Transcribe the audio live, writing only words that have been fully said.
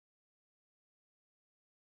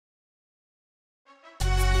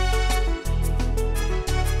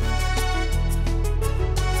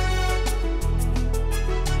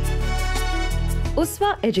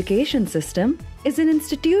Uswa Education System is an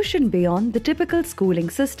institution beyond the typical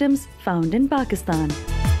schooling systems found in Pakistan.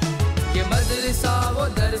 ये मदरसा वो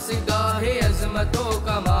दरसगाहे अज़मतो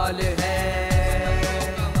कमाल है।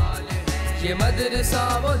 ये मदरसा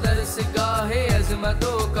वो दरसगाहे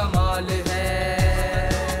अज़मतो कमाल है।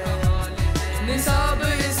 निसाब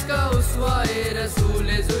इसका उस्वाए रसूल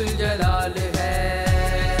ज़ुल जलाल है।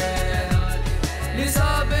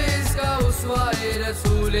 निसाब इसका उस्वाए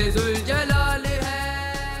रसूल ज़ुल जलाल है।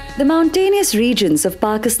 The mountainous regions of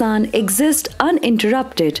Pakistan exist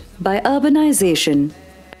uninterrupted by urbanization.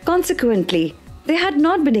 Consequently, they had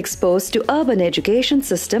not been exposed to urban education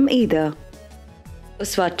system either.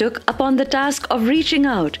 Uswa took upon the task of reaching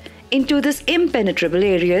out into these impenetrable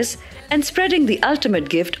areas and spreading the ultimate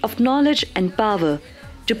gift of knowledge and power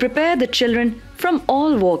to prepare the children from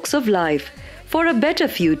all walks of life for a better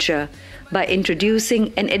future by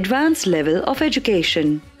introducing an advanced level of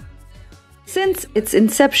education. Since its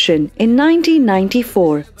inception in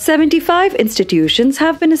 1994, 75 institutions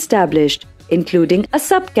have been established, including a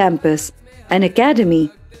sub-campus, an academy,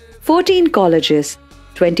 14 colleges,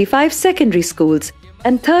 25 secondary schools,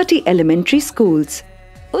 and 30 elementary schools.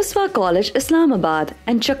 Uswa College Islamabad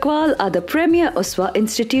and Chakwal are the premier Uswa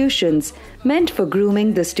institutions meant for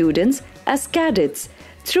grooming the students as cadets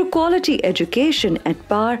through quality education at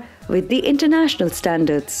par with the international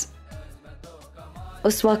standards.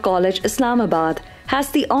 Uswa College Islamabad has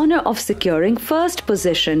the honor of securing first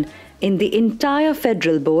position in the entire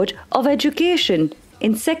Federal Board of Education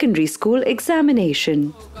in secondary school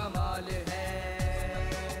examination.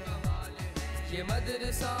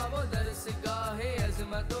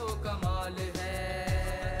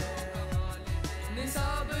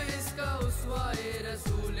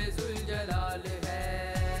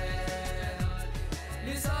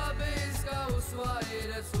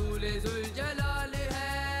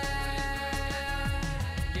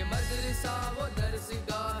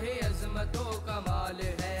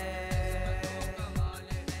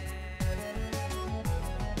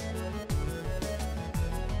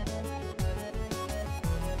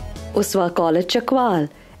 Uswa College Chakwal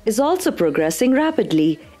is also progressing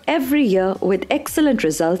rapidly every year with excellent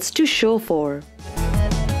results to show for.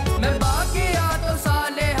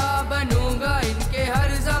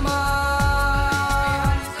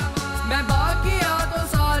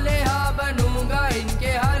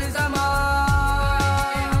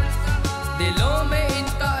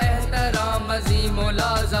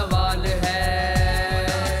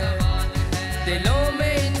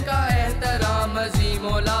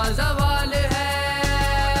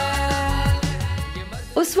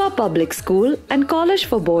 Uswa Public School and College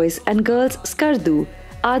for Boys and Girls Skardu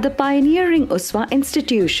are the pioneering Uswa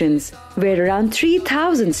institutions where around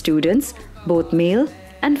 3,000 students, both male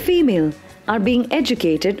and female, are being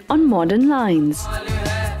educated on modern lines.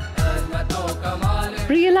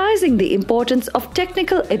 Realizing the importance of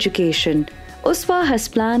technical education, Uswa has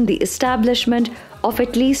planned the establishment of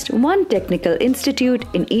at least one technical institute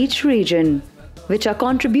in each region, which are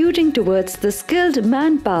contributing towards the skilled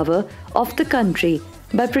manpower of the country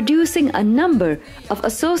by producing a number of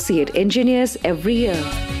associate engineers every year.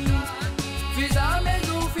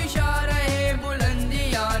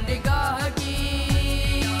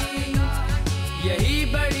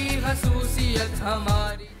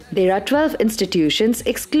 There are 12 institutions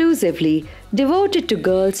exclusively devoted to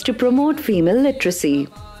girls to promote female literacy.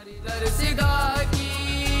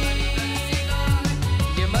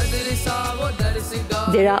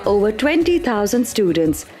 There are over 20,000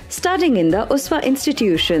 students studying in the Uswa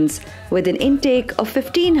institutions with an intake of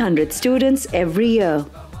 1,500 students every year.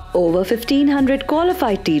 Over 1,500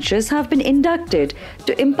 qualified teachers have been inducted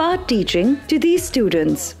to impart teaching to these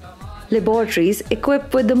students. Laboratories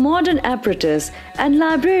equipped with the modern apparatus and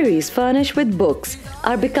libraries furnished with books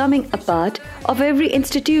are becoming a part of every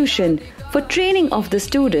institution for training of the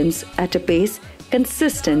students at a pace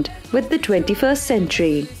consistent with the 21st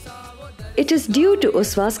century. It is due to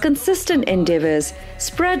Uswa's consistent endeavors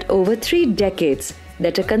spread over 3 decades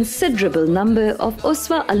that a considerable number of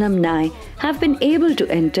Uswa alumni have been able to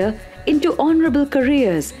enter into honorable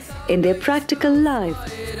careers in their practical life.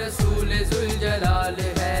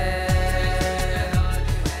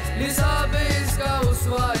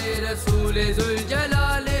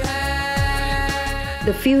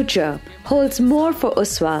 The future holds more for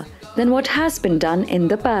Uswa than what has been done in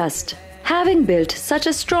the past. Having built such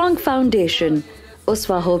a strong foundation,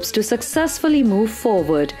 Uswa hopes to successfully move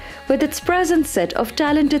forward with its present set of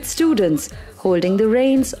talented students holding the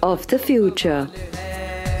reins of the future.